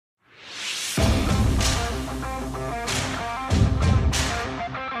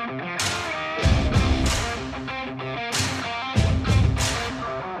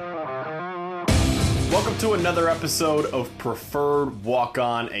to another episode of Preferred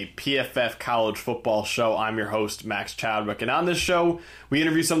Walk-On, a PFF college football show. I'm your host, Max Chadwick, and on this show, we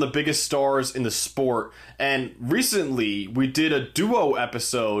interview some of the biggest stars in the sport. And recently, we did a duo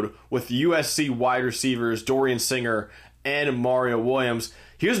episode with USC wide receivers Dorian Singer and Mario Williams.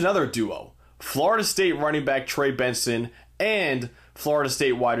 Here's another duo, Florida State running back Trey Benson and Florida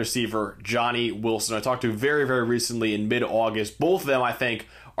State wide receiver Johnny Wilson. I talked to very, very recently in mid-August. Both of them, I think,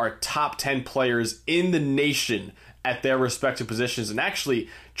 are top 10 players in the nation at their respective positions. And actually,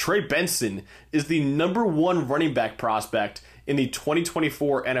 Trey Benson is the number one running back prospect in the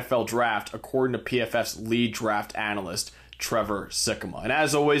 2024 NFL Draft, according to PFF's lead draft analyst, Trevor Sikkema. And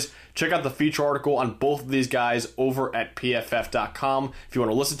as always, check out the feature article on both of these guys over at pff.com. If you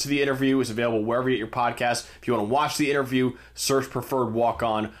want to listen to the interview, it's available wherever you get your podcasts. If you want to watch the interview, search Preferred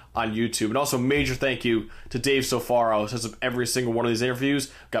Walk-On on YouTube. And also, major thank you to Dave Sofaro, who sets up every single one of these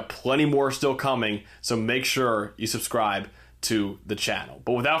interviews. Got plenty more still coming, so make sure you subscribe to the channel.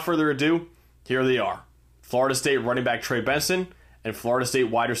 But without further ado, here they are. Florida State running back Trey Benson and Florida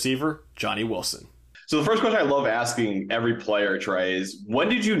State wide receiver Johnny Wilson. So the first question I love asking every player, Trey, is when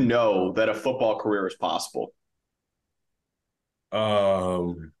did you know that a football career was possible? My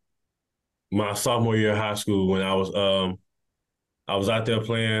sophomore year of high school, when I was out there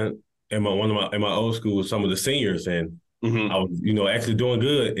playing in my old school with some of the seniors, and I was actually doing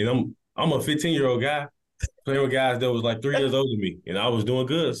good. And I'm a 15-year-old guy playing with guys that was like 3 years older than me, and I was doing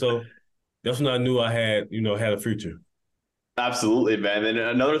good. So that's when I knew I had a future. Absolutely, man. And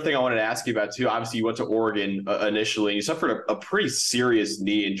another thing I wanted to ask you about, too, obviously you went to Oregon initially, and you suffered a pretty serious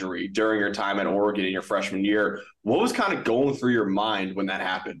knee injury during your time at Oregon in your freshman year. What was kind of going through your mind when that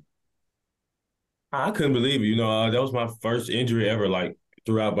happened? I couldn't believe it. That was my first injury ever, like,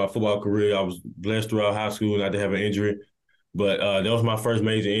 throughout my football career. I was blessed throughout high school not to have an injury. But that was my first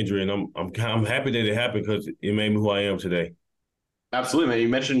major injury, and I'm happy that it happened because it made me who I am today. Absolutely, man. You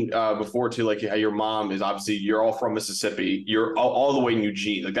mentioned before, too, like how your mom is obviously, you're all from Mississippi. You're all the way in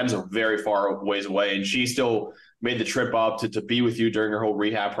Eugene. Like, that is a very far ways away. And she still made the trip up to be with you during her whole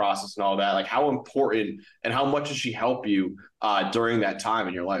rehab process and all that. Like, how important and how much did she help you during that time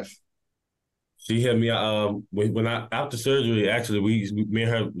in your life? She helped me out when after surgery. Actually, me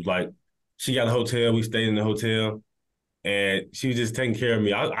and her, like, she got a hotel. We stayed in the hotel, and she was just taking care of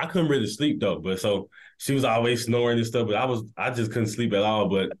me. I couldn't really sleep though, but so she was always snoring and stuff. But I just couldn't sleep at all.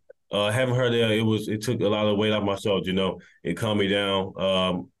 But having her there, it took a lot of weight off my shoulders. It calmed me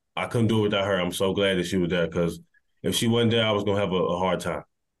down. I couldn't do it without her. I'm so glad that she was there, because if she wasn't there, I was gonna have a hard time.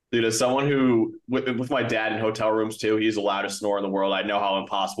 Dude, as someone who, with my dad in hotel rooms too, he's the loudest snorer in the world. I know how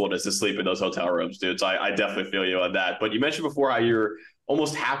impossible it is to sleep in those hotel rooms, dude. So I definitely feel you on that. But you mentioned before how you're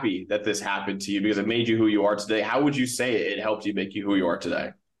almost happy that this happened to you because it made you who you are today. How would you say it helped you make you who you are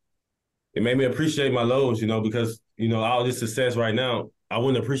today? It made me appreciate my lows, because, all this success right now, I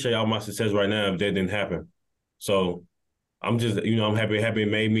wouldn't appreciate all my success right now if that didn't happen. So I'm just, I'm happy it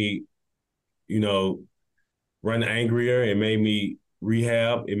made me, run angrier. It made me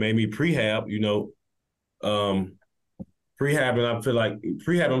rehab. It made me prehab, prehab. And I feel like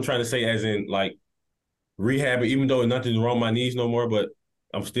prehab, I'm trying to say as in like rehab, even though nothing's wrong with my knees no more, but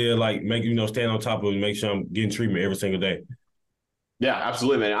I'm still like staying on top of it and make sure I'm getting treatment every single day. Yeah,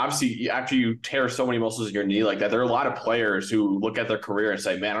 absolutely, man. Obviously, after you tear so many muscles in your knee like that, there are a lot of players who look at their career and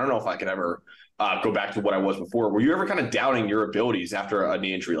say, man, I don't know if I could ever go back to what I was before. Were you ever kind of doubting your abilities after a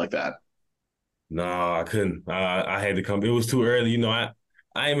knee injury like that? No, I couldn't. I had to come. It was too early. I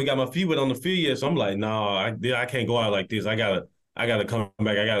ain't even got my feet wet on the field yet, so I'm like, no, I can't go out like this. I gotta come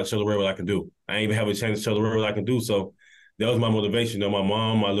back. I gotta show the world what I can do. I ain't even have a chance to show the world what I can do. So that was my motivation. My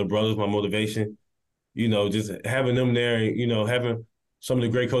mom, my little brothers, my motivation. Just having them there, and having some of the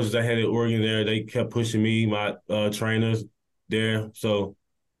great coaches I had at Oregon there, they kept pushing me, my trainers there. So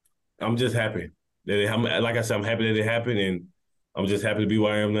I'm just happy like I said, I'm happy that it happened, and I'm just happy to be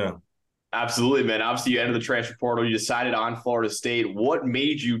where I am now. Absolutely, man. Obviously, you entered the transfer portal. You decided on Florida State. What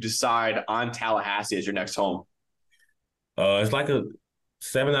made you decide on Tallahassee as your next home? It's like a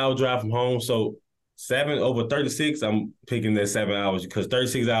 7-hour drive from home. So 7 over 36, I'm picking that 7 hours because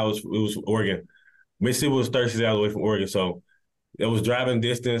 36 hours, it was Oregon. Mississippi was 36 hours away from Oregon. So it was driving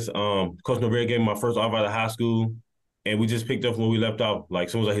distance. Coach Norvell gave me my first offer out of high school, and we just picked up from where we left off, like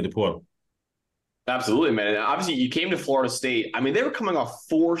as soon as I hit the portal. Absolutely, man. And obviously, you came to Florida State. I mean, they were coming off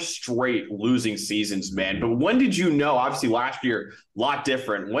 4 straight losing seasons, man. But when did you know, obviously last year, a lot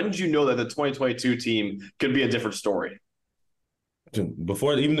different. When did you know that the 2022 team could be a different story?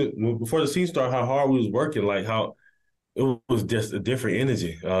 Before the season started, how hard we was working, like how it was just a different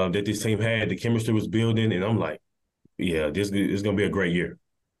energy that this team had. The chemistry was building, and I'm like, yeah, this is going to be a great year.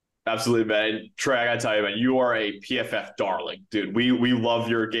 Absolutely, man. Trey, I gotta tell you, man, you are a PFF darling, dude. We love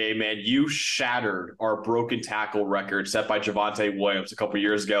your game, man. You shattered our broken tackle record set by Javonte Williams a couple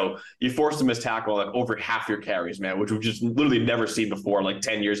years ago. You forced him to miss tackle like over half your carries, man, which we've just literally never seen before in like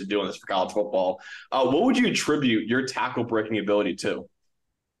 10 years of doing this for college football. What would you attribute your tackle breaking ability to?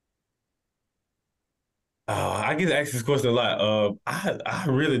 I get asked this question a lot. I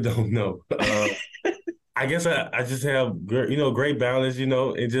really don't know. I guess I just have great balance,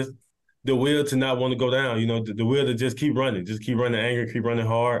 and just the will to not want to go down. The will to just keep running angry, keep running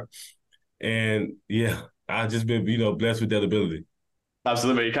hard, and yeah, I've just been blessed with that ability.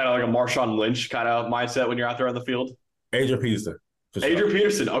 Absolutely. You're kind of like a Marshawn Lynch kind of mindset when you're out there on the field. Adrian Peterson, for sure. Adrian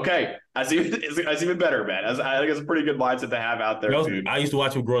Peterson. Okay. That's even better, man. I think it's a pretty good mindset to have out there, dude. I used to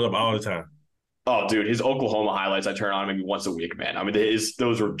watch him growing up all the time. Oh, dude, his Oklahoma highlights I turn on maybe once a week, man. I mean,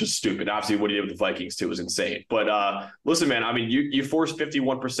 those were just stupid. Obviously, what he did with the Vikings too was insane. But listen, man, I mean, you forced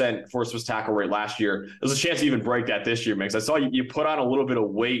 51% forced miss tackle rate last year. There's a chance to even break that this year, man. Because I saw you put on a little bit of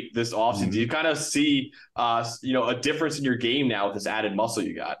weight this offseason. Do you kind of see, a difference in your game now with this added muscle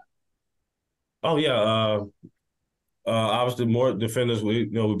you got? Oh yeah, obviously more defenders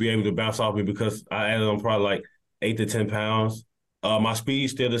would be able to bounce off me because I added on probably like 8 to 10 pounds. My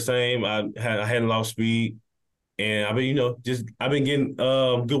speed's still the same. I hadn't lost speed, and I've been I've been getting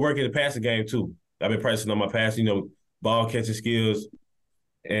good work in the passing game too. I've been practicing on my passing, ball catching skills,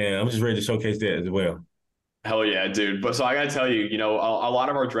 and I'm just ready to showcase that as well. Hell yeah, dude. But so I got to tell you, a lot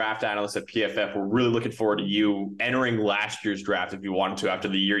of our draft analysts at PFF were really looking forward to you entering last year's draft if you wanted to after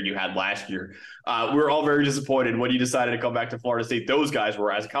the year you had last year. We were all very disappointed when you decided to come back to Florida State. Those guys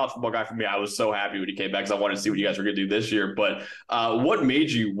were. As a college football guy for me, I was so happy when he came back because I wanted to see what you guys were going to do this year. But what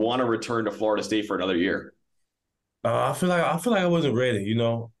made you want to return to Florida State for another year? I feel like I wasn't ready.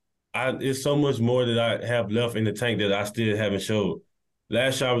 It's so much more that I have left in the tank that I still haven't showed.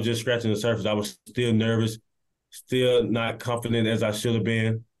 Last year I was just scratching the surface. I was still nervous, still not confident as I should have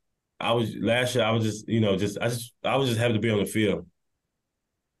been. Last year I was I was just happy to be on the field.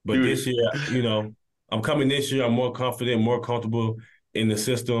 But Dude, this year, I'm coming this year. I'm more confident, more comfortable in the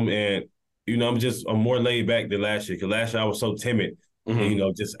system, and I'm more laid back than last year. Because last year I was so timid and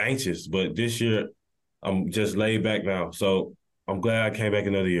mhm. just anxious. But this year I'm just laid back now. So I'm glad I came back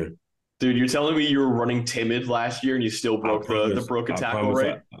another year. Dude, you're telling me you were running timid last year and you still I broke the promise. broken I tackle promise.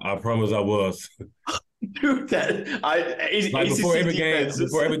 rate? I promise I was. Dude, Like ACC defenses.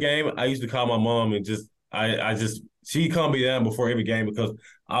 before every game, I used to call my mom and she calmed me down before every game because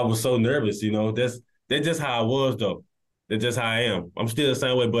I was so nervous. That's just how I was though. That's just how I am. I'm still the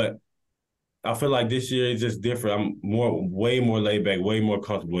same way, but I feel like this year is just different. I'm way more laid back, way more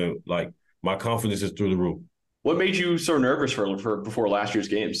comfortable. And, like my confidence is through the roof. What made you so nervous for before last year's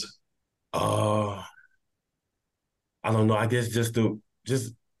games? Uh, I don't know. I guess just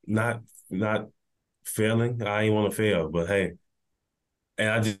not failing. I ain't want to fail, but hey, and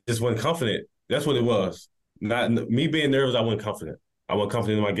I just wasn't confident. That's what it was. Not me being nervous. I wasn't confident. I wasn't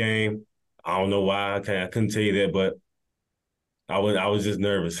confident in my game. I don't know why. I couldn't tell you that, but I was just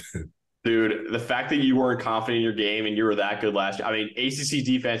nervous. Dude, the fact that you weren't confident in your game and you were that good last year. I mean, ACC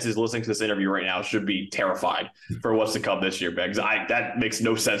defenses listening to this interview right now should be terrified for what's to come this year, man. Because that makes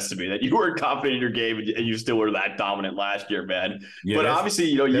no sense to me that you weren't confident in your game and you still were that dominant last year, man. Yeah, but obviously,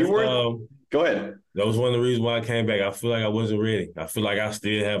 you weren't. Go ahead. That was one of the reasons why I came back. I feel like I wasn't ready. I feel like I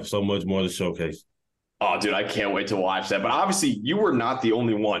still have so much more to showcase. Oh, dude, I can't wait to watch that. But obviously, you were not the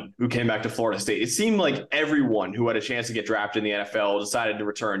only one who came back to Florida State. It seemed like everyone who had a chance to get drafted in the NFL decided to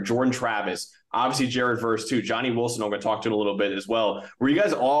return. Jordan Travis, obviously Jared Verse too. Johnny Wilson, I'm going to talk to in a little bit as well. Were you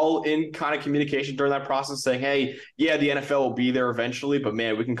guys all in kind of communication during that process saying, hey, yeah, the NFL will be there eventually, but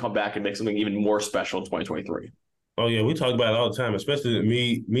man, we can come back and make something even more special in 2023? Oh yeah, we talk about it all the time, especially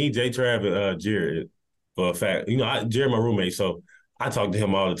me, Jay Trav, and Jared. For a fact, Jared, my roommate, so I talk to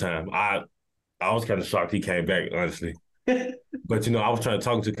him all the time. I was kind of shocked he came back, honestly. But I was trying to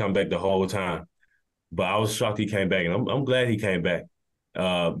talk to come back the whole time. But I was shocked he came back, and I'm glad he came back.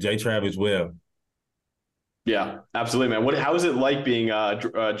 Jay Trav as well. Yeah, absolutely, man. How is it like being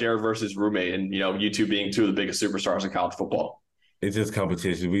Jared Verse's roommate and you two being two of the biggest superstars in college football? It's just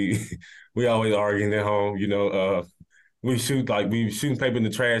competition. We always arguing at home. We shooting paper in the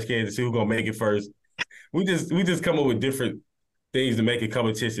trash can to see who's gonna make it first. We just come up with different things to make it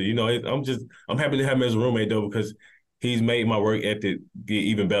competition. I'm happy to have him as a roommate though because he's made my work ethic get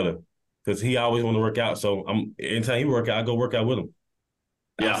even better because he always want to work out. So anytime he work out, I go work out with him.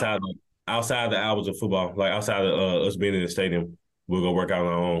 Yeah. Outside the hours of football, like outside of us being in the stadium, we'll go work out on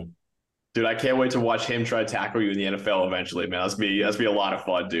our own. Dude, I can't wait to watch him try to tackle you in the NFL eventually, man. That's gonna be a lot of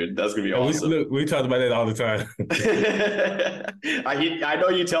fun, dude. That's gonna be And awesome. we talked about that all the time. I know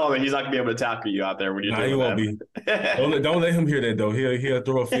you tell him that he's not gonna be able to tackle you out there when you're Nah, he doing won't be. Don't let him hear that though. He'll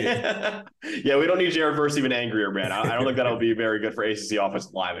throw a fit. Yeah, we don't need Jared Verse even angrier, man. I don't think that'll be very good for ACC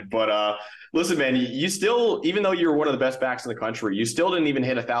offensive linemen. But listen, man, you still, even though you're one of the best backs in the country, you still didn't even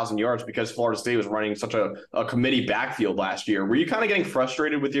hit 1,000 yards because Florida State was running such a committee backfield last year. Were you kind of getting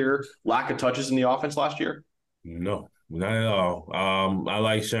frustrated with your lack of touches in the offense last year? No, not at all. I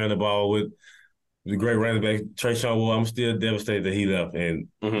like sharing the ball with the great running back Trey. Well, I'm still devastated that he left. And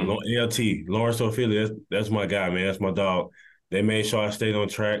Mm-hmm. LT Lawrence O'Philly, that's my guy, man. That's my dog. They made sure I stayed on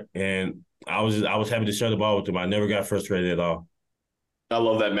track, and I was happy to share the ball with them. I never got frustrated at all. I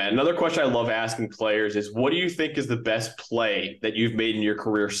love that, man. Another question I love asking players is, what do you think is the best play that you've made in your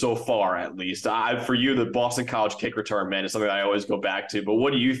career so far, at least? For you, the Boston College kick return, man, is something I always go back to. But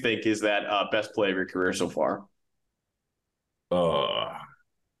what do you think is that best play of your career so far? Uh,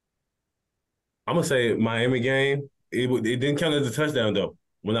 I'm gonna say Miami game. It didn't count as a touchdown though.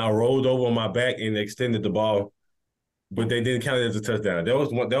 When I rolled over on my back and extended the ball, but they didn't count it as a touchdown. That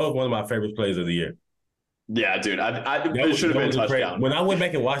was one of my favorite plays of the year. Yeah, dude, it should have been a touchdown. When I went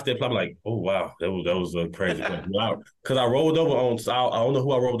back and watched that play, I'm like, oh wow, that was a crazy play. Because I rolled over on, I don't know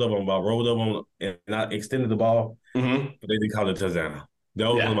who I rolled over on, but I rolled over on and I extended the ball, Mm-hmm. but they didn't call it a touchdown. That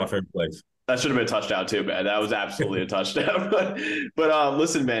was one of Yeah. my favorite plays. That should have been a touchdown too, man. That was absolutely a touchdown. But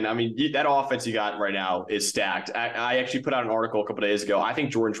listen, man. I mean, that offense you got right now is stacked. I actually put out an article a couple days ago. I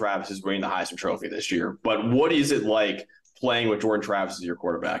think Jordan Travis is winning the Heisman Trophy this year. But what is it like playing with Jordan Travis as your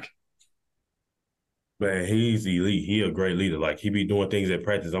quarterback? Man, he's elite. He a great leader. Like he be doing things at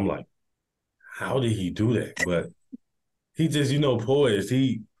practice. I'm like, how did he do that? But he just, poised.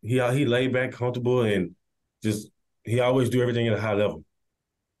 He laid back, comfortable, and just he always do everything at a high level.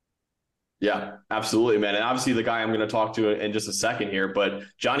 Yeah, absolutely, man. And obviously, the guy I'm going to talk to in just a second here, but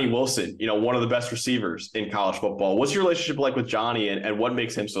Johnny Wilson, one of the best receivers in college football. What's your relationship like with Johnny, and what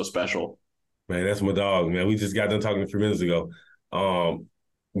makes him so special? Man, that's my dog, man. We just got done talking a few minutes ago.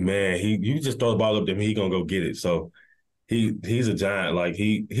 Man, you just throw the ball up to him, he gonna go get it. So he's a giant. Like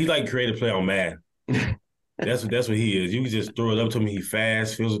he like creative play on Mad. That's what he is. You can just throw it up to him. He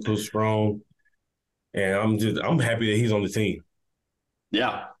fast, physical, strong, and I'm happy that he's on the team.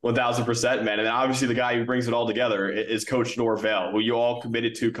 Yeah, 1,000%, man. And obviously, the guy who brings it all together is Coach Norvell, who you all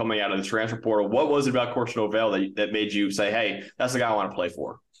committed to coming out of the transfer portal. What was it about Coach Norvell that made you say, hey, that's the guy I want to play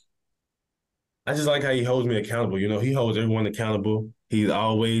for? I just like how he holds me accountable. He holds everyone accountable.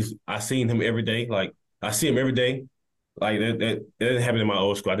 I seen him every day. Like I see him every day. Like that didn't happen in my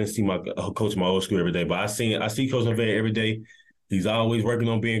old school. I didn't see my coach in my old school every day, but I see Coach Norvell every day. He's always working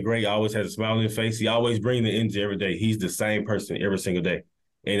on being great. Always has a smile on his face. He always brings the energy every day. He's the same person every single day,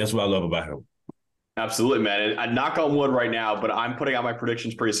 and that's what I love about him. Absolutely, man. And I knock on wood right now, but I'm putting out my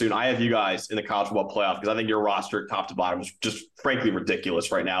predictions pretty soon. I have you guys in the college football playoff because I think your roster, top to bottom, is just frankly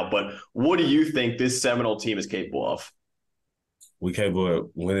ridiculous right now. But what do you think this Seminole team is capable of? We capable of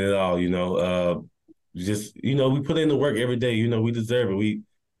winning it all. We put in the work every day. We deserve it. We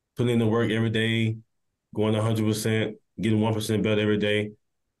put in the work every day, going 100%, getting 1% better every day.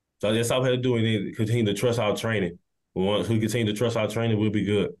 So that's all we have to do. We need to continue to trust our training. Once we continue to trust our training, we'll be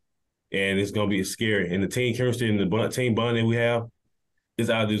good. And it's going to be scary. And the team chemistry and the team bond that we have is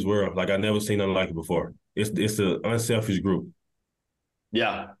out of this world. Like, I've never seen nothing like it before. It's an unselfish group.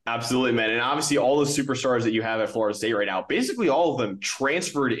 Yeah, absolutely, man. And obviously, all the superstars that you have at Florida State right now, basically all of them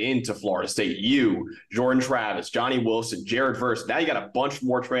transferred into Florida State. You, Jordan Travis, Johnny Wilson, Jared Verse. Now you got a bunch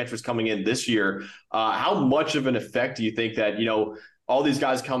more transfers coming in this year. How much of an effect do you think that, all these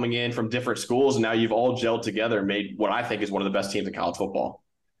guys coming in from different schools and now you've all gelled together and made what I think is one of the best teams in college football?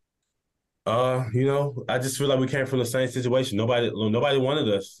 I just feel like we came from the same situation. Nobody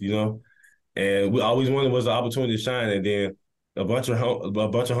wanted us, and we always wanted was the opportunity to shine. And then a bunch of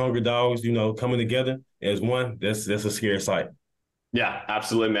hungry dogs, coming together as one. That's a scary sight. Yeah,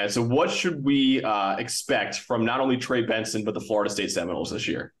 absolutely, man. So what should we expect from not only Trey Benson, but the Florida State Seminoles this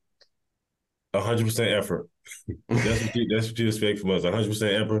year? 100% effort. That's what you expect from us.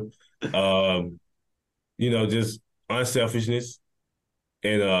 100% effort. Just unselfishness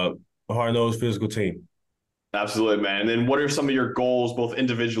and a hard-nosed physical team. Absolutely, man. And then what are some of your goals, both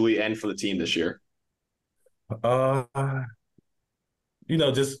individually and for the team this year?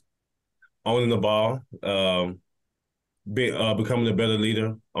 Just owning the ball, becoming a better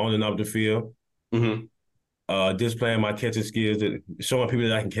leader on and off the field. Displaying my catching skills, showing people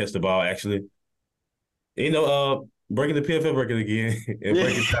that I can catch the ball, actually. Breaking the PFF record again and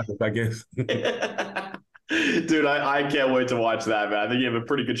breaking tackles, I guess. Dude, I can't wait to watch that, man. I think you have a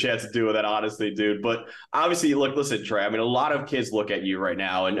pretty good chance of doing that, honestly, dude. But obviously, look, listen, Trey. I mean, a lot of kids look at you right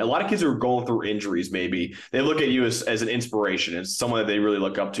now, and a lot of kids are going through injuries, maybe. They look at you as an inspiration, as someone that they really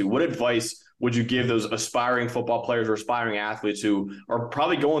look up to. What advice would you give those aspiring football players or aspiring athletes who are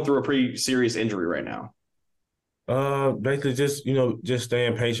probably going through a pretty serious injury right now? Basically just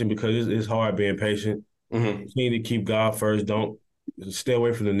staying patient because it's hard being patient. Mm-hmm. You need to keep God first. Don't stay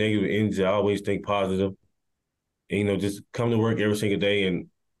away from the negative energy. I always think positive. And, just come to work every single day and,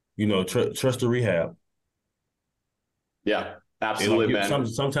 trust the rehab. Yeah, absolutely, man.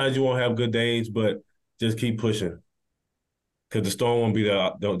 Sometimes you won't have good days, but just keep pushing because the storm won't be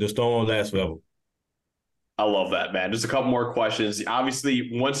there. The storm won't last forever. I love that, man. Just a couple more questions. Obviously,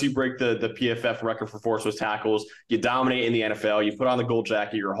 once you break the PFF record for forced tackles, you dominate in the NFL, you put on the gold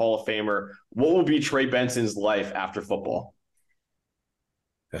jacket, you're a Hall of Famer. What will be Trey Benson's life after football?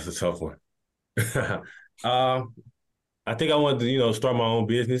 That's a tough one. I think I wanted to, start my own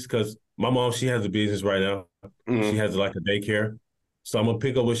business because my mom, she has a business right now. Mm-hmm. She has like a daycare. So I'm going to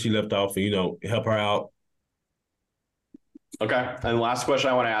pick up where she left off and, help her out. Okay. And the last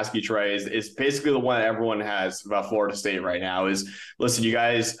question I want to ask you, Trey, is basically the one that everyone has about Florida State right now is, listen, you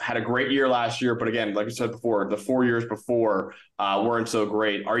guys had a great year last year, but again, like I said before, the 4 years before weren't so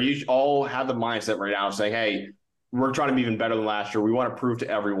great. Are you all have the mindset right now of saying, hey, we're trying to be even better than last year. We want to prove to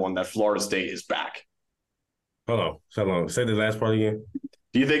everyone that Florida State is back. Hold on. Say the last part again.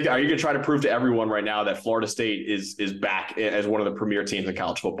 Are you going to try to prove to everyone right now that Florida State is back as one of the premier teams in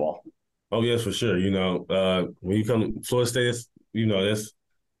college football? Oh, yes, for sure. When you come to Florida State,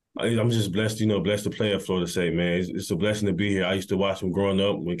 I'm just blessed, blessed to play at Florida State, man. It's a blessing to be here. I used to watch them growing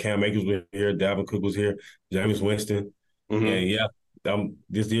up when Cam Akers was here, Dalvin Cook was here, Jameis Winston. Mm-hmm. And, yeah,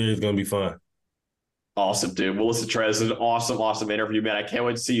 this year is going to be fun. Awesome, dude. Well, listen, Trey, this is an awesome interview, man. I can't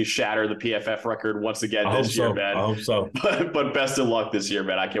wait to see you shatter the PFF record once again this year, man. I hope so. But best of luck this year,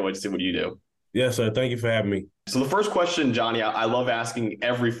 man. I can't wait to see what you do. Yes, sir. Thank you for having me. So the first question, Johnny, I love asking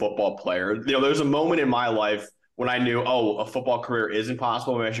every football player. There's a moment in my life when I knew, a football career isn't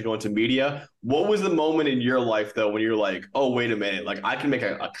possible. I'm actually going to media. What was the moment in your life, though, when you're like, oh, wait a minute, like I can make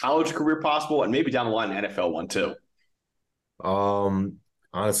a college career possible and maybe down the line an NFL one too?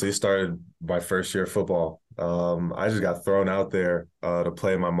 Honestly, it started my first year of football. I just got thrown out there to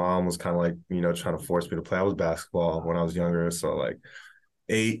play. My mom was kind of like, trying to force me to play. I was basketball when I was younger. So like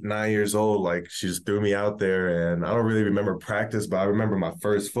 8, 9 years old, like she just threw me out there, and I don't really remember practice, but I remember my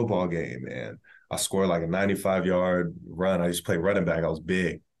first football game, and I scored like a 95-yard run. I used to play running back. I was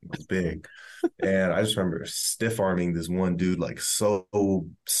big. And I just remember stiff arming this one dude like so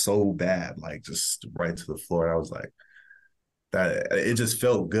bad, like just right to the floor. And I was like, that it just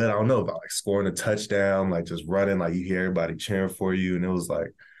felt good. I don't know about like scoring a touchdown, like just running, like you hear everybody cheering for you. And it was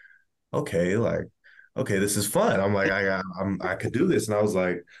like, okay, this is fun. I'm like, I could do this. And I was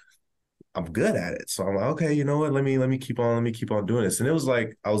like, I'm good at it. So I'm like, okay, you know what? Let me keep on doing this. And it was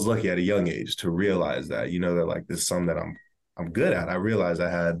like, I was lucky at a young age to realize that, that like this is something that I'm good at. I realized I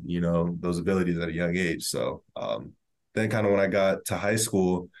had, those abilities at a young age. So then kind of when I got to high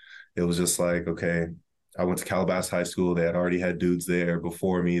school, it was just like, okay, I went to Calabasas High School. They had already had dudes there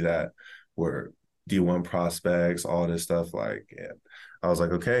before me that were D1 prospects, all this stuff. Like, and I was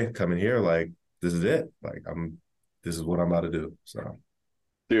like, okay, coming here, like, this is it. Like, this is what I'm about to do. So,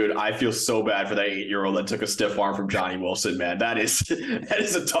 dude, I feel so bad for that 8-year-old that took a stiff arm from Johnny Wilson, man. That is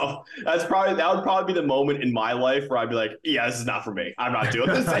a tough. That would probably be the moment in my life where I'd be like, yeah, this is not for me. I'm not doing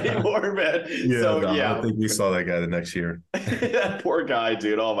this anymore, man. I don't think we saw that guy the next year. That poor guy,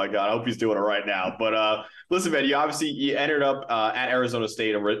 dude. Oh my God. I hope he's doing it right now. But listen, man, you entered up at Arizona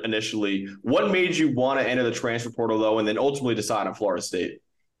State initially. What made you want to enter the transfer portal though, and then ultimately decide on Florida State?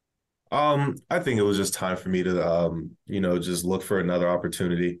 I think it was just time for me to, just look for another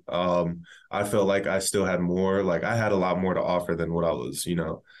opportunity. I felt like I still had more, like I had a lot more to offer than what I was,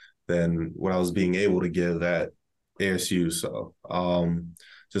 than what I was being able to give at ASU. So,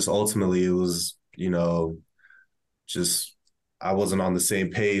 just ultimately it was, just I wasn't on the same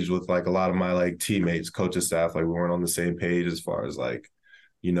page with like a lot of my like teammates, coaching staff. Like we weren't on the same page as far as like,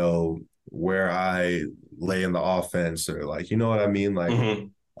 where I lay in the offense or like, you know what I mean? Like, mm-hmm.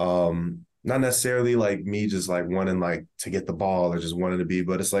 Not necessarily like me just like wanting like to get the ball or just wanting to be,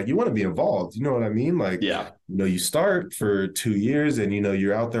 but it's like you want to be involved. You know what I mean? Like, yeah, you start for 2 years and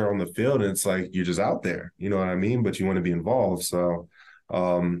you're out there on the field and it's like you're just out there. You know what I mean? But you want to be involved. So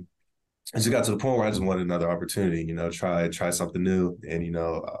I just got to the point where I just wanted another opportunity. Try something new, and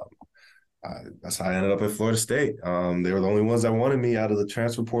that's how I ended up at Florida State. They were the only ones that wanted me out of the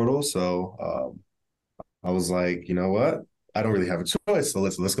transfer portal, so I was like, you know what? I don't really have a choice, so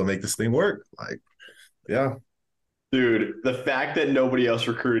let's go make this thing work. Like, Yeah. Dude, the fact that nobody else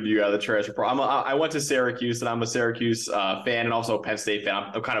recruited you out of the transfer portal. I went to Syracuse, and I'm a Syracuse fan and also a Penn State fan.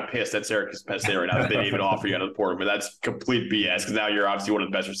 I'm kind of pissed at Syracuse Penn State right now that they didn't even offer you out of the portal, but that's complete BS because now you're obviously one of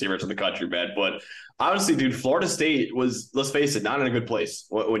the best receivers in the country, man. But honestly, dude, Florida State was, let's face it, not in a good place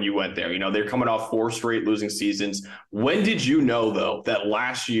when you went there. You know, they're coming off 4 straight losing seasons. When did you know, though, that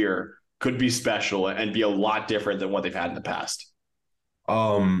last year could be special and be a lot different than what they've had in the past?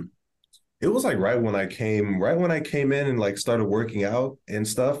 Um, it was like right when I came in and like started working out and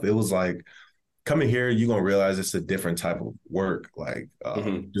stuff, it was like coming here, you're gonna realize it's a different type of work. Like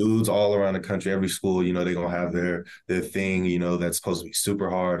dudes all around the country, every school, they're gonna have their thing, that's supposed to be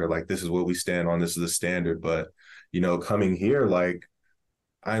super hard, or like this is what we stand on, this is the standard. But coming here, like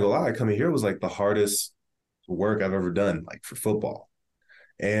I ain't gonna lie, coming here was like the hardest work I've ever done, like for football.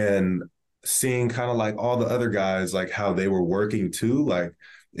 And seeing kind of like all the other guys, like how they were working too, like,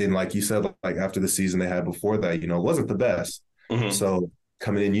 and like you said, like after the season they had before that, it wasn't the best. Mm-hmm. So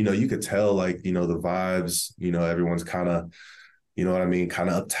coming in, you could tell like, the vibes, everyone's kind of, you know what I mean, kind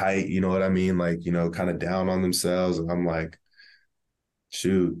of uptight, you know what I mean, like, kind of down on themselves. And I'm like,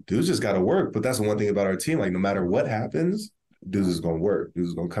 shoot, dudes just got to work. But that's the one thing about our team, like no matter what happens, dudes is going to work. Dudes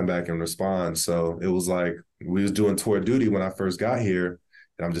is going to come back and respond. So it was like we was doing tour duty when I first got here,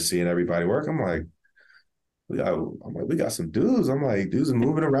 and I'm just seeing everybody work. We got some dudes. I'm like, dudes are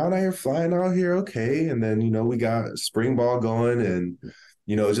moving around out here, flying out here, okay. And then, we got spring ball going, and,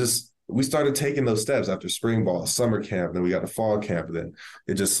 just we started taking those steps after spring ball, summer camp, then we got the fall camp, and then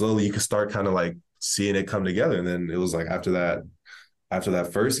it just slowly you could start kind of like seeing it come together. And then it was like after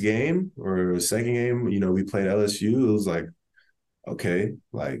that first game or second game, we played LSU, it was like, okay,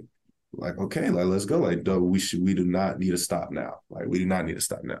 okay, like let's go. Like, we do not need to stop now. Like, we do not need to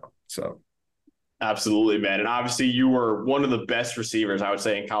stop now. So Absolutely, man. And obviously, you were one of the best receivers, I would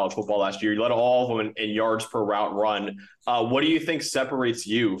say, in college football last year. You led all of them in yards per route run. What do you think separates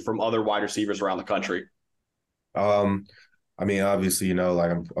you from other wide receivers around the country? I mean, obviously,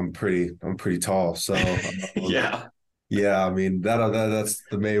 like I'm pretty tall. So Yeah. yeah, I mean that's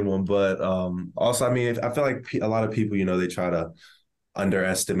the main one. But also, I mean, I feel like a lot of people, they try to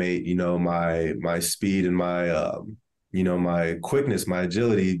underestimate, my speed and my quickness, my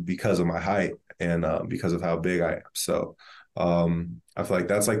agility because of my height and because of how big I am. So I feel like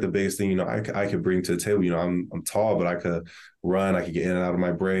that's like the biggest thing, I could bring to the table. I'm tall, but I could run, I could get in and out of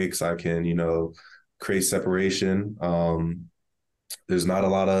my breaks, I can, create separation. There's not a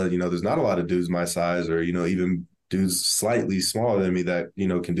lot of dudes my size or, even dudes slightly smaller than me that,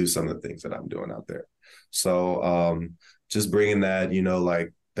 can do some of the things that I'm doing out there. So just bringing that,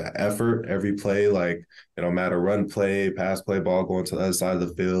 like that effort every play, like it don't matter, run play, pass play, ball going to the other side of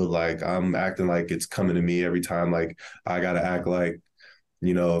the field. Like I'm acting like it's coming to me every time. Like I got to act like,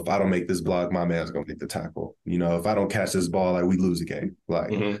 if I don't make this block, my man's going to make the tackle. If I don't catch this ball, like we lose a game.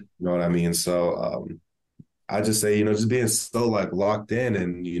 Like, you know what I mean? So I just say, just being so like locked in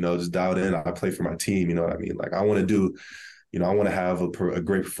and, just dialed in. I play for my team. You know what I mean? Like I want to do, I want to have a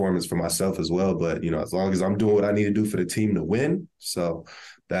great performance for myself as well. But, as long as I'm doing what I need to do for the team to win. So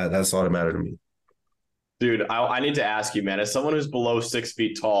that's all that matters to me. Dude, I need to ask you, man, as someone who's below 6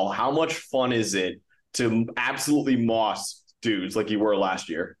 feet tall, how much fun is it to absolutely moss dudes like you were last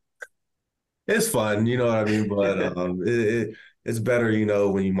year? It's fun, you know what I mean? But it's better,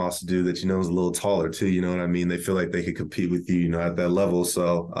 when you moss a dude that is a little taller too, you know what I mean? They feel like they could compete with you, at that level.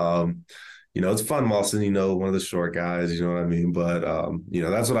 So it's fun mossing, one of the short guys, you know what I mean? But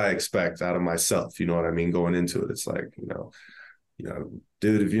that's what I expect out of myself, you know what I mean, going into it. It's like,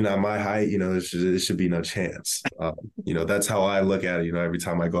 dude, if you're not my height, there should be no chance. That's how I look at it, every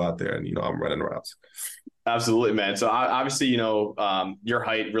time I go out there and, I'm running routes. Absolutely, man. So obviously, your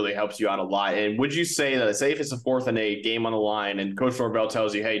height really helps you out a lot. And would you say that, say if it's a 4th and 8 game on the line and Coach Norvell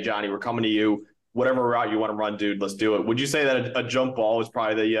tells you, hey, Johnny, we're coming to you, whatever route you want to run, dude, let's do it. Would you say that a jump ball is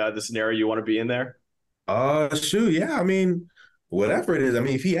probably the scenario you want to be in there? Shoot, yeah. I mean, whatever it is. I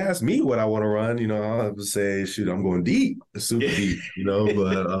mean, if he asks me what I want to run, I'll have to say, shoot, I'm going deep, super deep,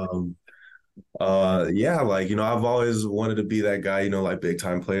 but yeah, like, I've always wanted to be that guy, like big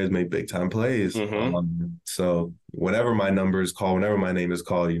time players make big time plays. So whenever my number is called, whenever my name is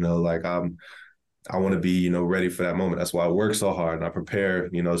called, like I want to be, ready for that moment. That's why I work so hard and I prepare,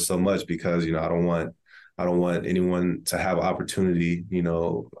 so much because, I don't want anyone to have opportunity,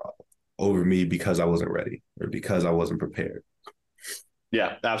 over me because I wasn't ready or because I wasn't prepared.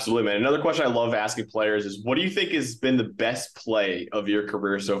 Yeah, absolutely, man. Another question I love asking players is, what do you think has been the best play of your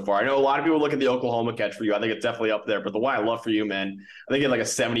career so far? I know a lot of people look at the Oklahoma catch for you. I think it's definitely up there. But the one I love for you, man, I think you had like a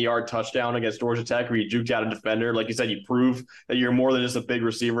 70-yard touchdown against Georgia Tech where you juked out a defender. Like you said, you prove that you're more than just a big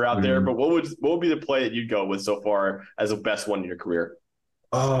receiver out there. But what would be the play that you'd go with so far as the best one in your career?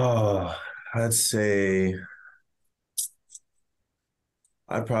 Oh, I'd say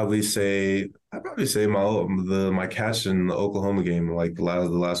I'd probably say my catch in the Oklahoma game, like the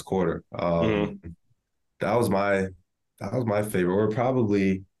last quarter. Mm-hmm. That was my that was my favorite. Or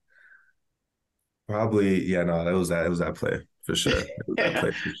probably yeah, no, it was that play for sure. It was that Yeah,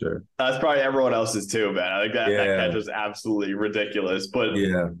 play for sure. that's probably everyone else's too, man. I think that catch Yeah, was absolutely ridiculous. But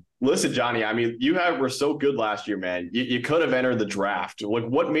yeah. listen, Johnny, I mean, were so good last year, man. You could have entered the draft. Like,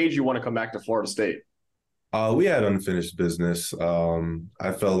 what made you want to come back to Florida State? We had unfinished business.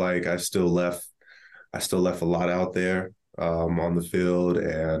 I felt like I still left a lot out there on the field,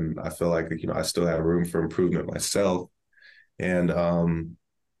 and I feel like I still had room for improvement myself. And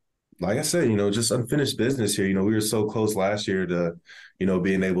like I said, just unfinished business here. We were so close last year to,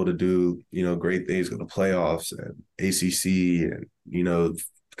 being able to do, great things with the playoffs and ACC and,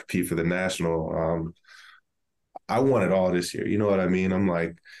 compete for the national. I want it all this year. You know what I mean? I'm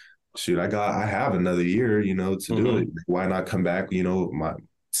like, shoot, I have another year, to do it. Mm-hmm. Why not come back? My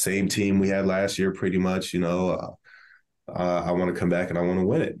same team we had last year, pretty much. I want to come back and I want to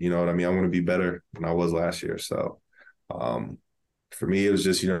win it. You know what I mean? I want to be better than I was last year. So, um, for me, it was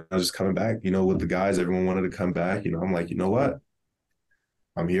just, just coming back, with the guys, everyone wanted to come back. I'm like, you know what?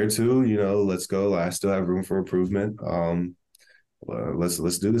 I'm here too, let's go. I still have room for improvement.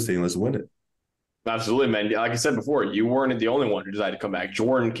 Let's do this thing. Let's win it. Absolutely, man. Like I said before, you weren't the only one who decided to come back.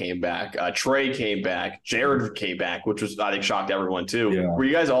 Jordan came back. Trey came back. Jared came back, which was, I think, shocked everyone too. Yeah. Were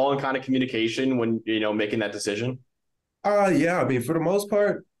you guys all in kind of communication when, making that decision? Yeah. I mean, for the most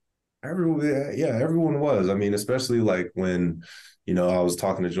part, everyone was. I mean, especially like when, I was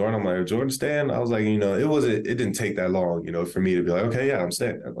talking to Jordan. I'm like, Jordan staying? I was like, it didn't take that long, for me to be like, okay, yeah, I'm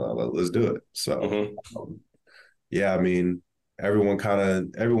staying. Let's do it. So, Mm-hmm. yeah, I mean, everyone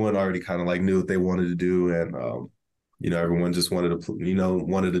already kind of like knew what they wanted to do, and everyone just wanted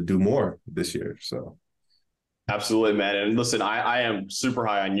to do more this year. So Absolutely, man. And listen, I am super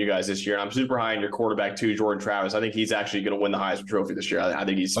high on you guys this year. And I'm super high on your quarterback too, Jordan Travis. I think he's actually going to win the Heisman Trophy this year. I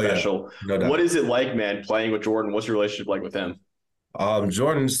think he's oh yeah, special. no doubt. What is it like, man, playing with Jordan? What's your relationship like with him?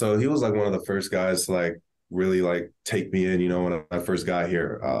 Jordan, so he was like one of the first guys to like really like take me in, when I first got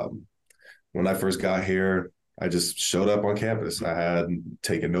here. When I first got here, I just showed up on campus. I had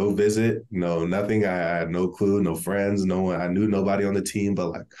taken no visit, no nothing. I had no clue, no friends, no one. I knew nobody on the team, but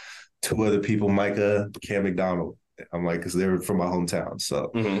like two other people, Micah, Cam McDonald. I'm like, because they were from my hometown.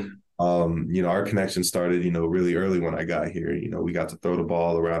 So, Mm-hmm. our connection started, really early when I got here. We got to throw the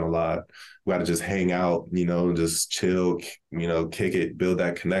ball around a lot. We got to just hang out, just chill, kick it, build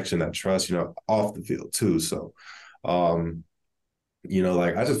that connection, that trust, off the field too. So, like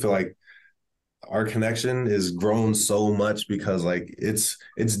I just feel like our connection is grown so much because like it's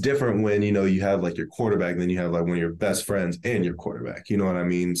different when you have like your quarterback, then you have like one of your best friends and your quarterback. You know what I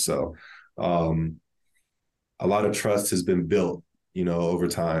mean? So um a lot of trust has been built, over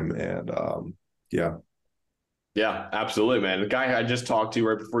time. And yeah. Yeah, absolutely, man. The guy I just talked to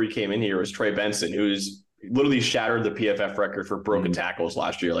right before you came in here was Trey Benson, who's literally shattered the PFF record for broken tackles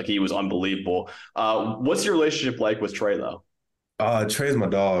last year. Like he was unbelievable. What's your relationship like with Trey though? Trey's my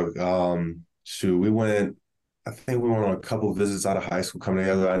dog. I think we went on a couple of visits out of high school coming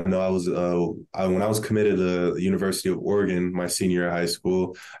together. I know when I was committed to the University of Oregon, my senior year of high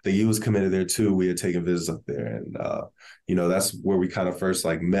school, I think he was committed there too. We had taken visits up there, and that's where we kind of first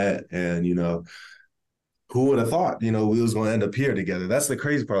like met. And who would have thought, we was going to end up here together? That's the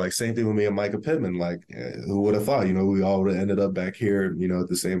crazy part. Like same thing with me and Micah Pittman. Like who would have thought, we all would have ended up back here, at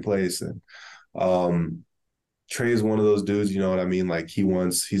the same place. And Trey is one of those dudes, you know what I mean? Like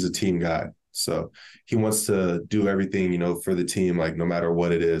he's a team guy. So he wants to do everything, for the team, like no matter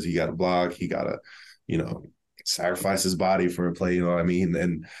what it is. He got to block, he got to, sacrifice his body for a play, you know what I mean?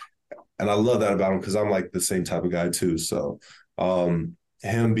 And I love that about him because I'm like the same type of guy too. So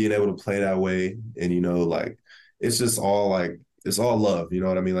him being able to play that way and, like it's just all like, it's all love, you know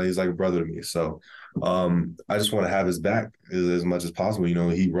what I mean? Like he's like a brother to me. So I just want to have his back as much as possible.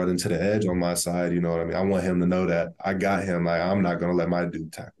 He run into the edge on my side. You know what I mean? I want him to know that I got him. Like I'm not going to let my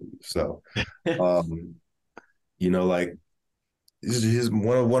dude tackle you. So, like he's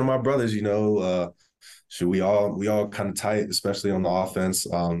one of my brothers. We all kind of tight, especially on the offense.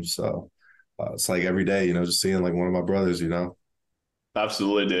 It's like every day, just seeing like one of my brothers.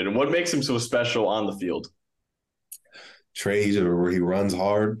 Absolutely, dude. And what makes him so special on the field? Trey, he runs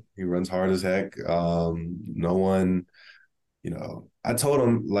hard. He runs hard as heck. No one, I told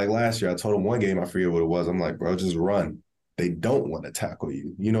him like last year, I told him one game, I forget what it was. I'm like, bro, just run. They don't want to tackle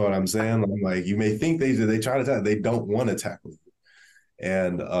you. You know what I'm saying? I'm like, you may think they try to tackle, they don't want to tackle you.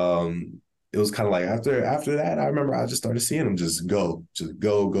 And it was kind of like after that, I remember I just started seeing him just go,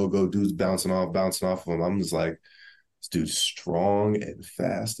 go, dudes bouncing off of him. I'm just like, this dude's strong and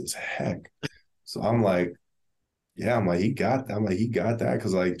fast as heck. So I'm like, yeah, I'm like, he got that. I'm like, he got that.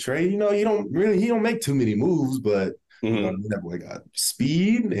 Cause like Trey, he don't make too many moves, but you know what I Mm-hmm. mean? That boy got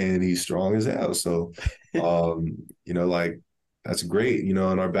speed and he's strong as hell. So like that's great. In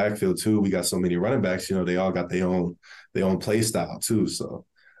our backfield too, we got so many running backs, they all got their own play style too. So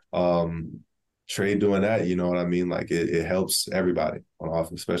Trey doing that, you know what I mean? Like it helps everybody on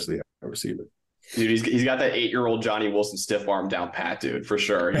offense, especially at receiver. Dude, he's got that 8-year-old Johnny Wilson stiff arm down pat, dude, for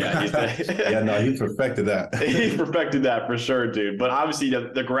sure. Yeah, he's Yeah, no, he perfected that. he perfected that for sure, dude. But obviously,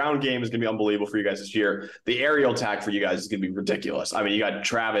 the ground game is going to be unbelievable for you guys this year. The aerial attack for you guys is going to be ridiculous. I mean, you got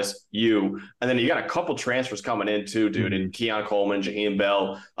Travis, and then you got a couple transfers coming in too, dude. And Keon Coleman, Jaheim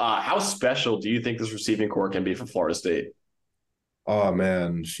Bell. How special do you think this receiving core can be for Florida State? Oh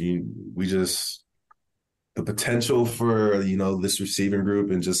man, the potential for this receiving group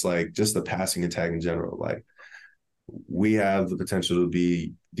and just the passing attack in general, like we have the potential to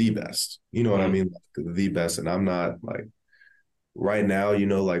be the best. You know what I mean? Like, the best. And I'm not like right now,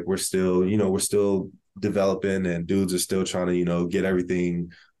 like we're still developing and dudes are still trying to, get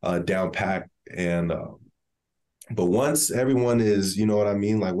everything down packed. And but once everyone is, you know what I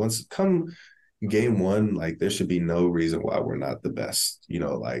mean? Like once come game one, like there should be no reason why we're not the best,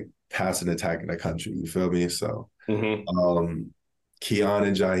 like passing attack in the country. You feel me? So Keon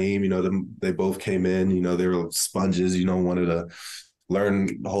and Jaheim, they both came in, they were sponges, wanted to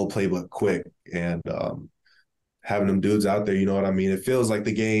learn the whole playbook quick. And having them dudes out there, you know what I mean? It feels like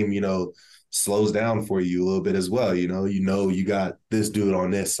the game, slows down for you a little bit as well. You got this dude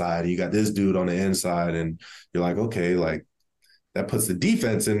on this side, you got this dude on the inside, and you're like, okay, like that puts the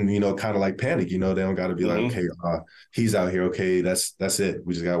defense in, kind of like panic. They don't got to be like, okay, he's out here. Okay, that's it.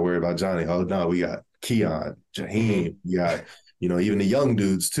 We just got to worry about Johnny. Oh no, we got Keon, Jaheim. We got, even the young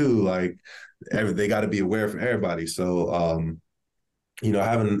dudes too. Like they got to be aware for everybody. So,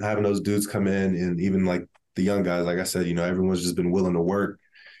 having those dudes come in and even like the young guys, like I said, everyone's just been willing to work,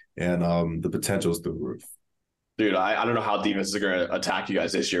 and the potential is through the roof. Dude, I don't know how defenses are going to attack you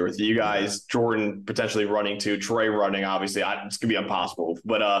guys this year with you guys, Jordan potentially running too, Trey running, obviously. It's going to be impossible.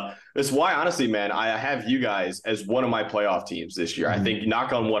 But it's why, honestly, man, I have you guys as one of my playoff teams this year. I think,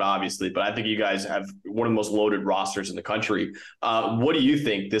 knock on wood, obviously, but I think you guys have one of the most loaded rosters in the country. What do you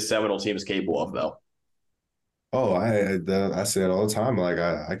think this Seminole team is capable of, though? Oh, I say it all the time. Like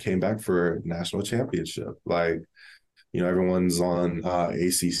I came back for a national championship. Like, everyone's on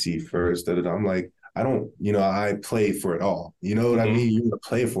ACC first. I'm like, I don't, I play for it all. You know what I mean? You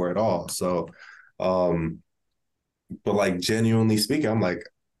play for it all. So, but like genuinely speaking, I'm like,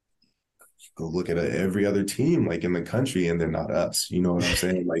 go look at every other team like in the country and they're not us. You know what I'm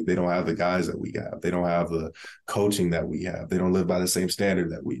saying? Like they don't have the guys that we have. They don't have the coaching that we have. They don't live by the same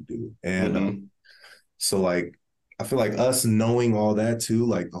standard that we do. And so like, I feel like us knowing all that too,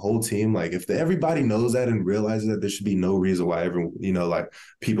 like the whole team, like if everybody knows that and realizes that, there should be no reason why everyone, like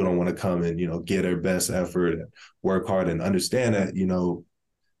people don't want to come and, get their best effort and work hard and understand that,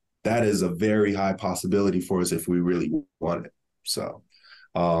 that is a very high possibility for us if we really want it. So,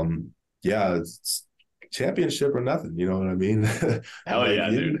 yeah, it's championship or nothing. You know what I mean? Hell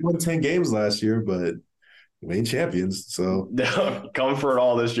yeah, dude. We won 10 games last year, but we ain't champions, so come for it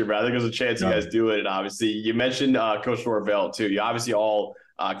all this year, bro. I think there's a chance you guys do it. And obviously, you mentioned Coach Norvell too. You obviously all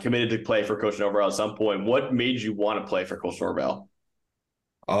committed to play for Coach Norvell at some point. What made you want to play for Coach Norvell?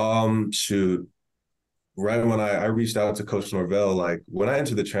 Shoot. Right when I reached out to Coach Norvell, like when I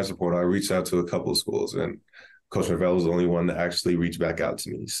entered the transfer portal, I reached out to a couple of schools, and Coach Norvell was the only one to actually reach back out to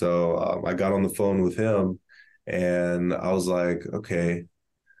me. So I got on the phone with him, and I was like, okay,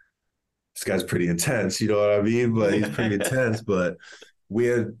 this guy's pretty intense, you know what I mean? But he's pretty intense. But we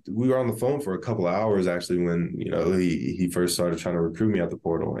were on the phone for a couple of hours actually when, he first started trying to recruit me at the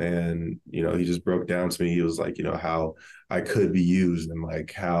portal. And, he just broke down to me. He was like, how I could be used and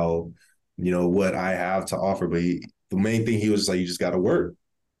like how, what I have to offer. But the main thing he was like, you just got to work.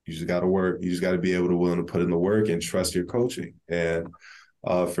 You just got to work. You just got to be able to willing to put in the work and trust your coaching. And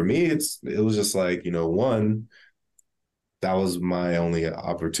for me, it was just like, one, that was my only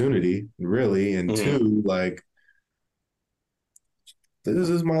opportunity, really. And two, like, this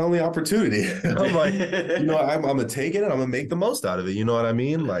is my only opportunity. I'm like, I'm going to take it and I'm going to make the most out of it. You know what I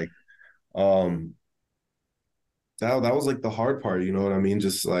mean? Like, that was like the hard part, you know what I mean?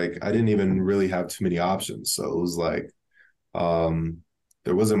 Just like I didn't even really have too many options. So it was like um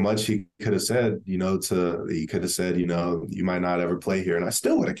there wasn't much he could have said, he could have said, you might not ever play here. And I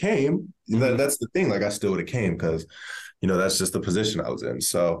still would have came. Hmm. That's the thing. Like I still would have came because, that's just the position I was in.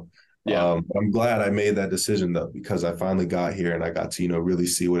 So Yeah. I'm glad I made that decision though, because I finally got here and I got to, really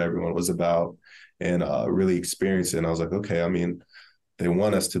see what everyone was about and really experience it. And I was like, okay, I mean, they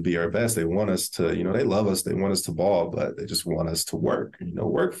want us to be our best. They want us to, they love us. They want us to ball, but they just want us to work,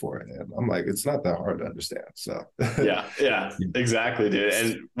 work for it. And I'm like, it's not that hard to understand. So, Yeah, exactly, dude.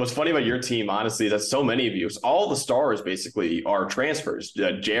 And what's funny about your team, honestly, is that so many of you, all the stars basically are transfers.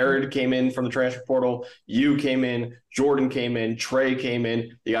 Jared came in from the transfer portal. You came in. Jordan came in. Trey came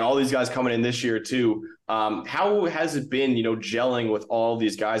in. You got all these guys coming in this year too. How has it been, gelling with all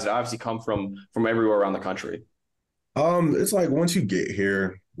these guys that obviously come from everywhere around the country? it's like once you get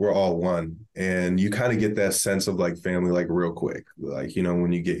here, we're all one, and you kind of get that sense of like family, like real quick. Like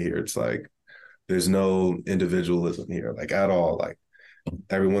when you get here, it's like there's no individualism here, like at all. Like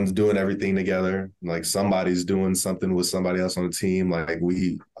everyone's doing everything together. Like somebody's doing something with somebody else on the team. Like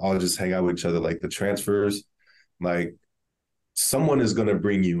we all just hang out with each other. Like the transfers, like someone is going to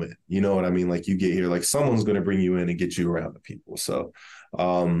bring you in. You know what I mean? Like you get here, like someone's going to bring you in and get you around the people. So,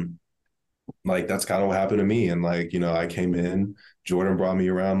 like that's kind of what happened to me. And like, I came in, Jordan brought me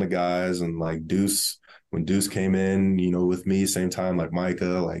around the guys, and like Deuce, when Deuce came in, with me, same time, like Micah,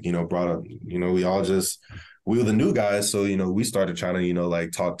 like, brought up, we were the new guys. So, we started trying to,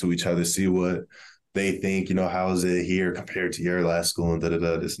 like talk to each other, see what they think, how is it here compared to your last school and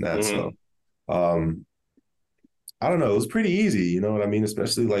this and that. Mm-hmm. So, um, I don't know. It was pretty easy, you know what I mean?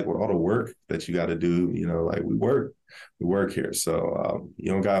 Especially like with all the work that you got to do, like we work here. So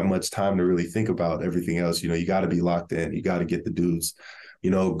you don't got much time to really think about everything else. You got to be locked in. You got to get the dudes,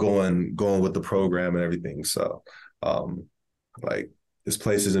 going with the program and everything. So um, like this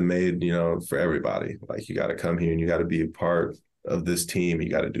place isn't made, for everybody. Like you got to come here and you got to be a part of this team.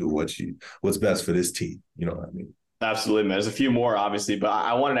 You got to do what's best for this team. You know what I mean? Absolutely, man. There's a few more, obviously, but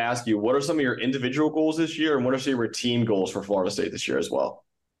I wanted to ask you, what are some of your individual goals this year, and what are some of your team goals for Florida State this year as well?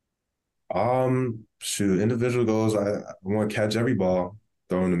 Shoot, individual goals. I want to catch every ball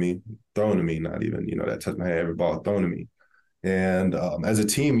thrown to me, not even, that touch my head, every ball thrown to me. And as a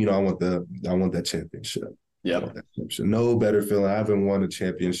team, I want that championship. I Yep. want that championship. No better feeling. I haven't won a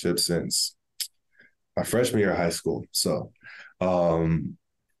championship since my freshman year of high school. So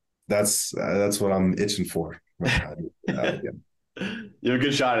that's what I'm itching for right now. Yeah. You have a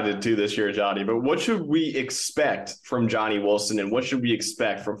good shot at it too this year, Johnny. But what should we expect from Johnny Wilson, and what should we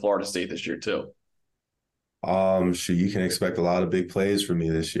expect from Florida State this year too? Shoot, you can expect a lot of big plays from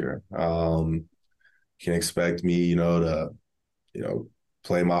me this year. You can expect me, to,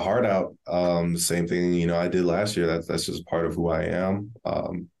 play my heart out. Same thing, I did last year. That's just part of who I am.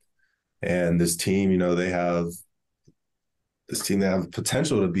 And this team, they have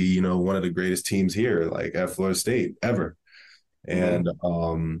potential to be, one of the greatest teams here, like at Florida State ever. And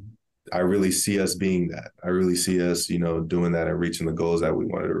I really see us being that. I really see us, doing that and reaching the goals that we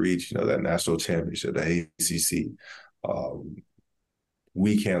wanted to reach, that national championship, the ACC.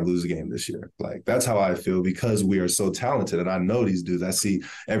 We can't lose a game this year. Like, that's how I feel because we are so talented. And I know these dudes. I see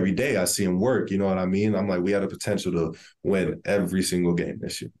every day, I see them work. You know what I mean? I'm like, we have the potential to win every single game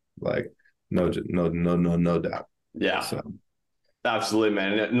this year. Like, no doubt. Yeah. So. Absolutely,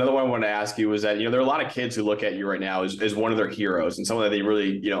 man. And another one I wanted to ask you was that, there are a lot of kids who look at you right now as one of their heroes and someone that they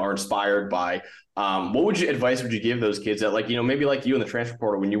really, are inspired by. What advice would you give those kids that maybe like you in the transfer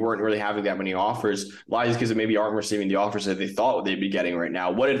portal when you weren't really having that many offers, a lot of these kids that maybe aren't receiving the offers that they thought they'd be getting right now.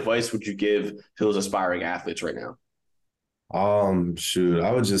 What advice would you give to those aspiring athletes right now? Shoot,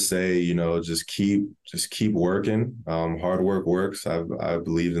 I would just say, just keep working. Hard work works. I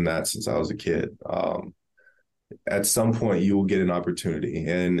believed in that since I was a kid. At some point you will get an opportunity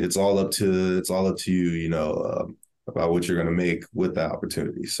and it's all up to you, about what you're going to make with that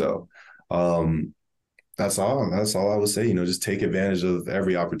opportunity. So, that's all I would say, just take advantage of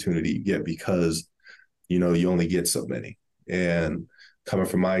every opportunity you get because, you only get so many. And coming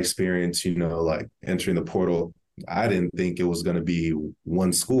from my experience, like entering the portal, I didn't think it was going to be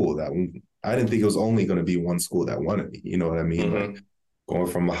one school I didn't think it was only going to be one school that wanted me. You know what I mean? Mm-hmm. Like, going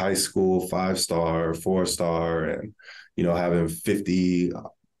from a high school 5-star, 4-star, and, having 50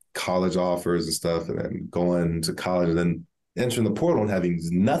 college offers and stuff, and then going to college and then entering the portal and having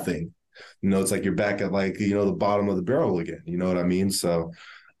nothing, it's like you're back at like, the bottom of the barrel again. You know what I mean? So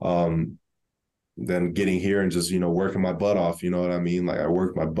then getting here and just, working my butt off, you know what I mean? Like I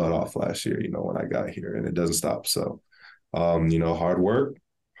worked my butt off last year, when I got here and it doesn't stop. So, hard work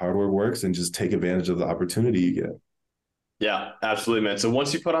works and just take advantage of the opportunity you get. Yeah, absolutely, man. So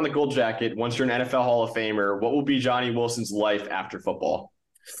once you put on the gold jacket, once you're an NFL Hall of Famer, what will be Johnny Wilson's life after football?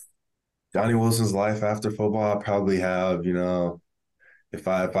 Johnny Wilson's life after football, I probably have, if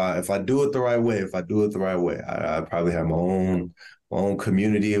I do it the right way, I probably have my own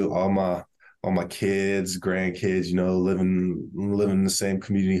community, all my kids, grandkids, living in the same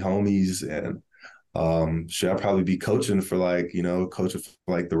community, homies, and should I probably be coaching for coaching for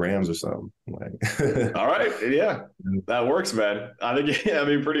like the Rams or something like. All right. Yeah, that works, man. I think, yeah, I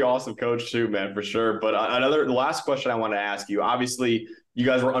mean, pretty awesome coach too, man, for sure. But the last question I want to ask you, obviously, you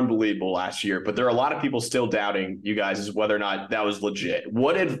guys were unbelievable last year, but there are a lot of people still doubting you guys as whether or not that was legit.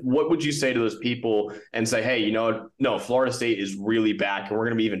 What would you say to those people and say, hey, no, Florida State is really back and we're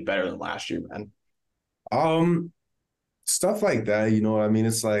going to be even better than last year, man? Um, Stuff like that, you know what I mean?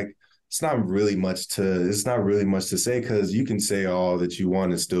 It's not really much to say because you can say all that you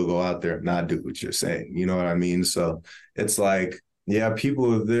want and still go out there and not do what you're saying. You know what I mean? So it's like, yeah,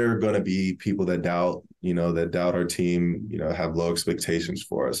 there are going to be people that doubt our team, have low expectations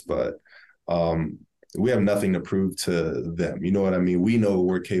for us, but we have nothing to prove to them. You know what I mean? We know what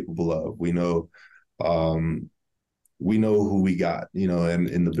we're capable of. Um, we know who we got, in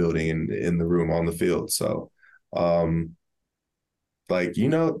the building and in the room on the field. So, I mean,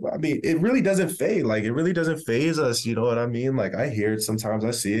 it really doesn't fade. Like, it really doesn't phase us. You know what I mean? Like, I hear it sometimes.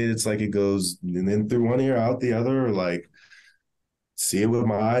 I see it. It's like it goes and then through one ear, out the other, or like see it with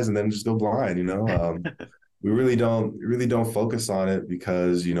my eyes and then just go blind, we really don't focus on it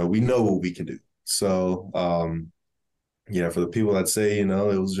because, we know what we can do. So, for the people that say, it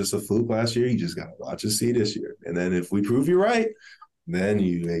was just a fluke last year, you just got to watch and see this year. And then if we prove you right, then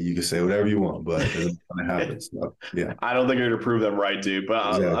you can say whatever you want, but it's going to happen. So, yeah. I don't think you're going to prove them right, dude.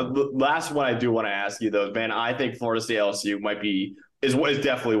 But Exactly. last one I do want to ask you, though, man, I think Florida State LSU is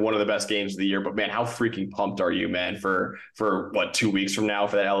definitely one of the best games of the year. But, man, how freaking pumped are you, man, for what, 2 weeks from now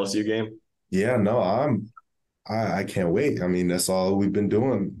for that LSU game? Yeah, no, I can't wait. I mean, that's all we've been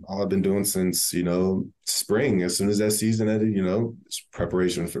doing. All I've been doing since, spring. As soon as that season ended, it's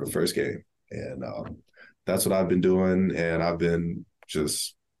preparation for the first game. And that's what I've been doing. And I've been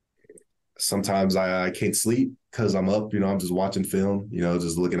just sometimes I can't sleep because I'm up, I'm just watching film,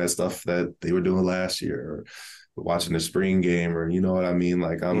 just looking at stuff that they were doing last year or watching the spring game or, you know what I mean?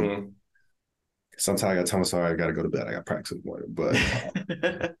 Like sometimes I got to tell myself, I got to go to bed. I got practice in the morning, but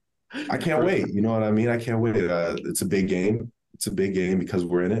I can't wait. You know what I mean? I can't wait. It's a big game. It's a big game because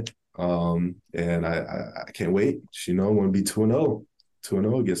we're in it. And I can't wait. I want to be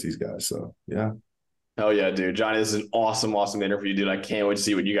 2-0 against these guys. So, yeah. Oh, yeah, dude. Johnny, this is an awesome, awesome interview, dude. I can't wait to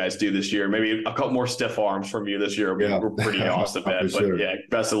see what you guys do this year. Maybe a couple more stiff arms from you this year. Yeah. We're pretty awesome, man. But, Sure. yeah,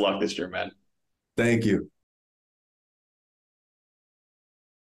 best of luck this year, man. Thank you.